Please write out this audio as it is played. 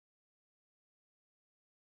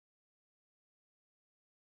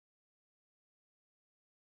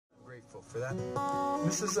grateful for that.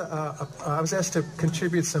 This is I was asked to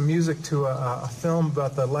contribute some music to a film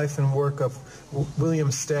about the life and work of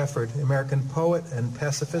William Stafford, American poet and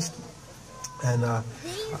pacifist. And I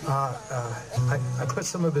put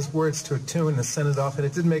some of his words to a tune and sent it off, and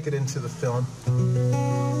it did make it into the film.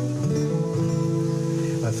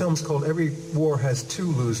 The film's called Every War Has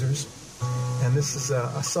Two Losers, and this is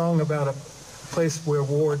a song about a place where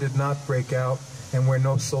war did not break out and where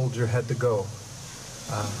no soldier had to go.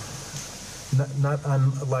 Not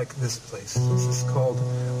unlike this place. This is called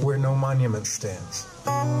Where No Monument Stands.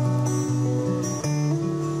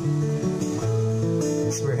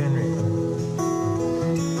 This is where Henry.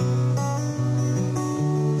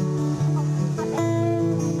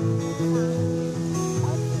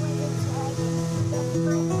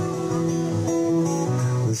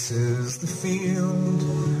 This is the field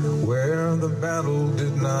where the battle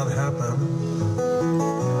did not happen,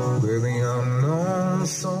 where the unknown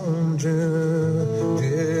soldier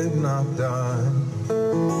did not die.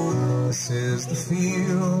 This is the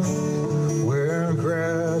field where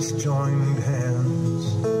grass joined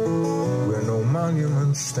hands, where no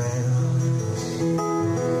monument stands.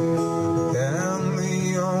 And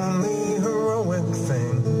the only heroic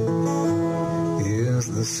thing is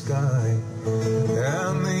the sky.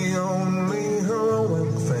 And the only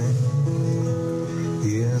heroic thing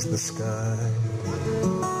is the sky.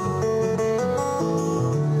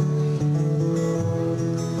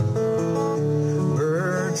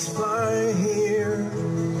 Birds fly here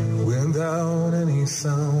without any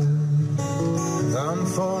sound,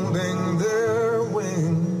 unfolding their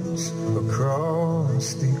wings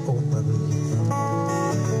across the open.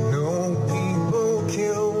 No people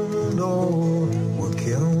killed or were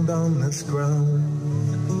killed on this ground,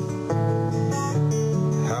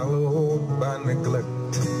 hallowed by neglect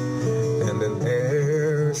and an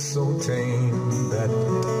air so tame that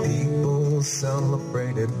people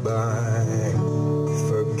celebrated by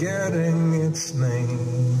forgetting its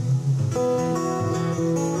name.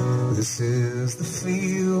 This is the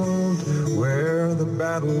field where the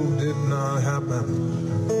battle did not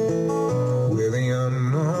happen, where the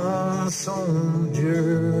unknown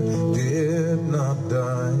soldier did not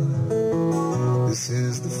die. This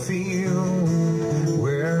is the field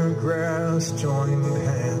where grass joined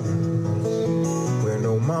hands, where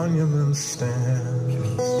no monument stands.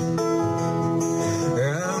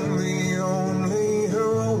 And the only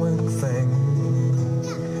heroic thing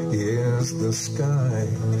is the sky.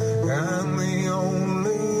 And the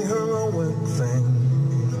only heroic thing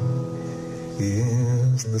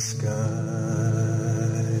is the sky.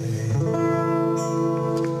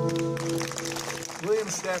 William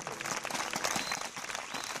Stafford.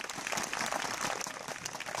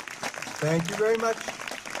 Thank you very much.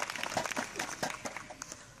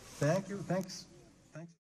 Thank you. Thanks.